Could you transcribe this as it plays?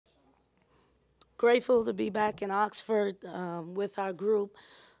Grateful to be back in Oxford with our group.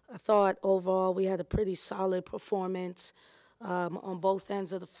 I thought overall we had a pretty solid performance on both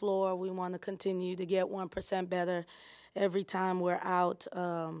ends of the floor. We want to continue to get 1% better every time we're out.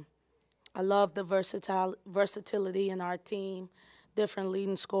 I love the versatility in our team, different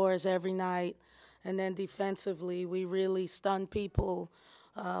leading scorers every night. And then defensively, we really stun people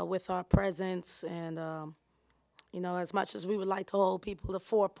with our presence. And, as much as we would like to hold people to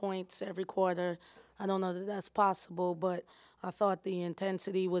 4 points every quarter, I don't know that that's possible, but I thought the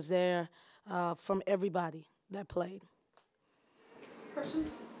intensity was there from everybody that played.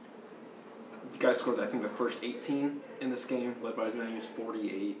 Questions? You guys scored, I think, the first 18 in this game, led by as many as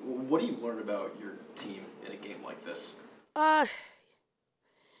 48. What do you learn about your team in a game like this?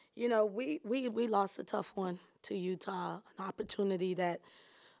 We lost a tough one to Utah, an opportunity that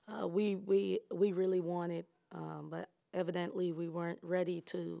we really wanted, but evidently we weren't ready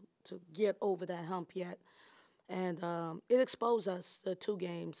to get over that hump yet. And it exposed us to 2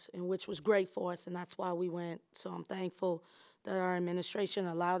 games, which was great for us, and that's why we went. So I'm thankful that our administration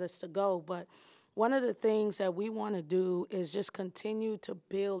allowed us to go. But one of the things that we want to do is just continue to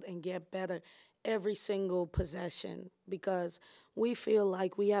build and get better every single possession, because we feel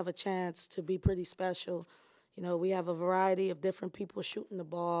like we have a chance to be pretty special. We have a variety of different people shooting the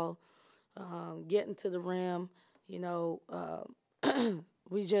ball, getting to the rim. There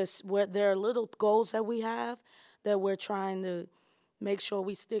are little goals that we have that we're trying to make sure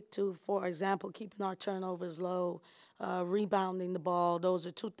we stick to. For example, keeping our turnovers low, rebounding the ball. Those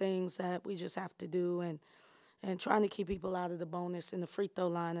are 2 things that we just have to do, and trying to keep people out of the bonus and the free throw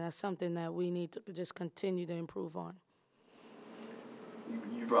line. And that's something that we need to just continue to improve on.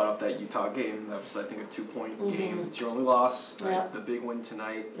 You brought up that Utah game. That was, I think, a 2-point game. It's your only loss. Yeah. The big win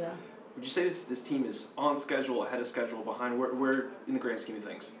tonight. Yeah. Would you say this team is on schedule, ahead of schedule, behind? Where in the grand scheme of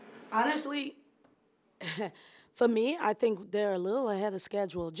things? Honestly, for me, I think they're a little ahead of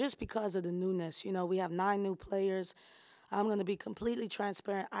schedule just because of the newness. We have 9 new players. I'm going to be completely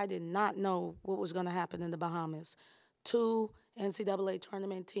transparent. I did not know what was going to happen in the Bahamas. 2 NCAA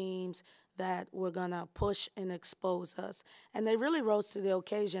tournament teams that were going to push and expose us. And they really rose to the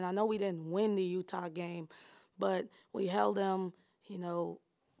occasion. I know we didn't win the Utah game, but we held them,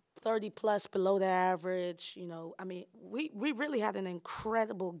 30-plus below the average. We really had an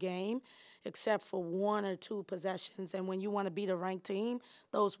incredible game except for 1 or 2 possessions. And when you want to beat a ranked team,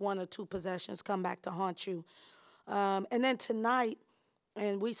 those 1 or 2 possessions come back to haunt you. And then tonight,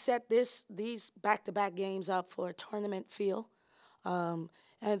 and we set these back-to-back games up for a tournament feel. And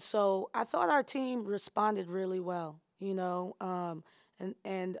so I thought our team responded really well,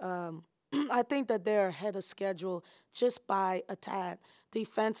 I think that they're ahead of schedule just by a tad.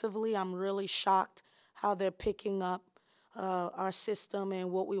 Defensively, I'm really shocked how they're picking up our system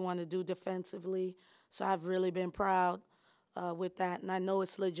and what we want to do defensively. So I've really been proud with that. And I know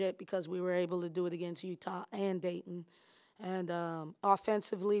it's legit because we were able to do it against Utah and Dayton. And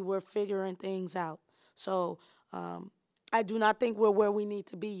offensively, we're figuring things out. So I do not think we're where we need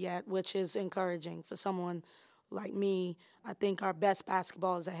to be yet, which is encouraging for someone like me. I think our best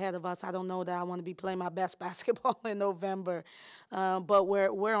basketball is ahead of us. I don't know that I want to be playing my best basketball in November, but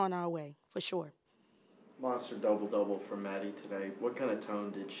we're on our way for sure. Monster double-double from Maddie today. What kind of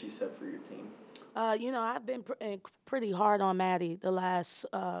tone did she set for your team? I've been pretty hard on Maddie the last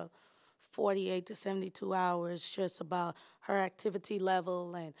 48 to 72 hours, just about her activity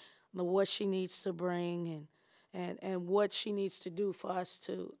level and what she needs to bring and what she needs to do for us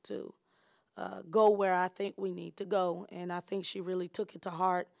to go where I think we need to go. And I think she really took it to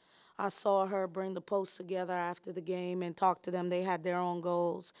heart. I saw her bring the posts together after the game and talk to them. They had their own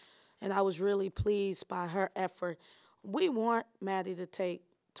goals. And I was really pleased by her effort. We want Maddie to take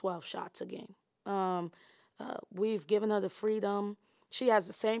 12 shots a game. We've given her the freedom. She has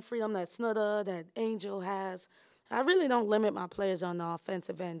the same freedom that Snuda, that Angel has. I really don't limit my players on the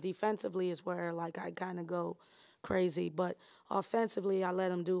offensive end. Defensively is where, I kind of go crazy. But offensively, I let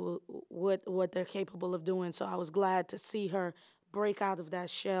them do what they're capable of doing. So I was glad to see her break out of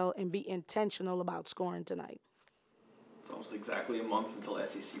that shell and be intentional about scoring tonight. It's almost exactly a month until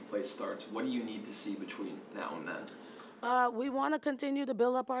SEC play starts. What do you need to see between now and then? We want to continue to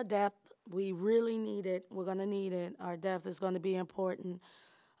build up our depth. We really need it. We're going to need it. Our depth is going to be important.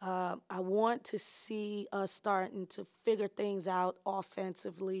 I want to see us starting to figure things out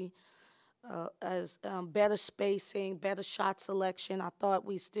offensively, as better spacing, better shot selection. I thought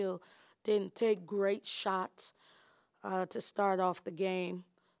we still didn't take great shots to start off the game.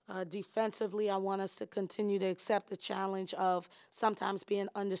 Defensively, I want us to continue to accept the challenge of sometimes being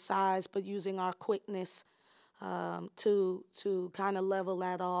undersized but using our quickness to kind of level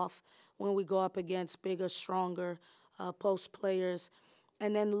that off when we go up against bigger, stronger post players.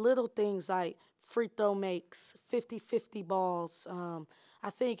 And then little things like free throw makes, 50-50 balls. I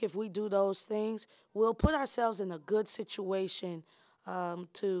think if we do those things, we'll put ourselves in a good situation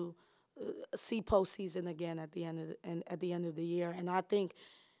to see postseason again at the end of the year. And I think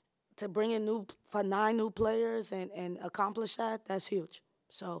to bring in 9 new players and accomplish that, that's huge.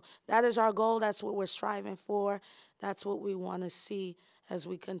 So that is our goal. That's what we're striving for. That's what we want to see as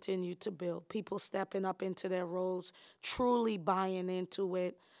we continue to build. People stepping up into their roles, truly buying into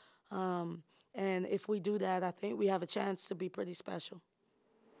it. And if we do that, I think we have a chance to be pretty special.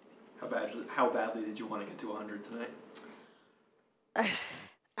 How badly did you want to get to 100 tonight?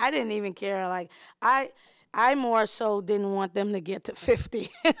 I didn't even care. Like I more so didn't want them to get to 50.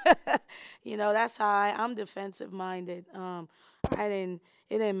 That's how I'm defensive minded. It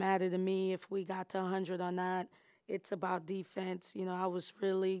didn't matter to me if we got to 100 or not. It's about defense. I was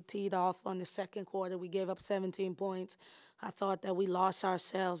really teed off on the second quarter. We gave up 17 points. I thought that we lost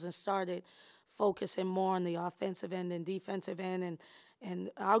ourselves and started focusing more on the offensive end and defensive end.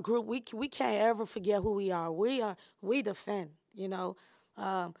 And our group, we can't ever forget who we are. We defend,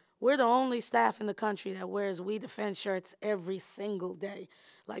 We're the only staff in the country that wears We Defend shirts every single day.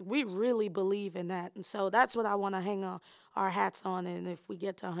 Like, we really believe in that. And so that's what I want to hang our hats on. And if we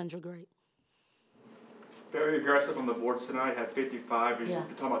get to 100, great. Very aggressive on the boards tonight, had 55. And Yeah.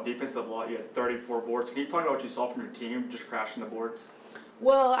 You're talking about defensive a lot, you had 34 boards. Can you talk about what you saw from your team, just crashing the boards?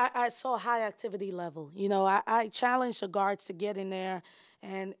 Well, I saw high activity level. I challenged the guards to get in there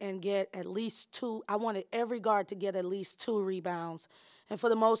and get at least 2. I wanted every guard to get at least 2 rebounds. And for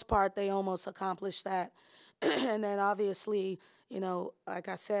the most part, they almost accomplished that. And then obviously, like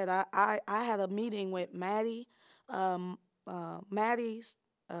I said, I had a meeting with Maddie, Taya,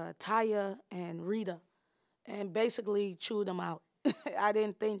 and Rita, and basically chewed them out. I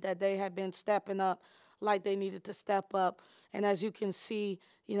didn't think that they had been stepping up like they needed to step up. And as you can see,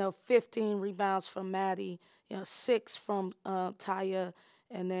 15 rebounds from Maddie, 6 from Taya,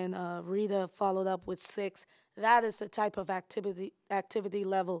 and then Rita followed up with 6. That is the type of activity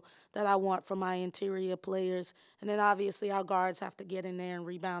level that I want from my interior players. And then obviously our guards have to get in there and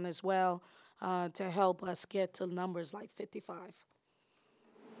rebound as well to help us get to numbers like 55.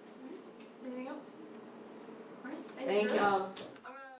 Anything else? All right. Thank y'all.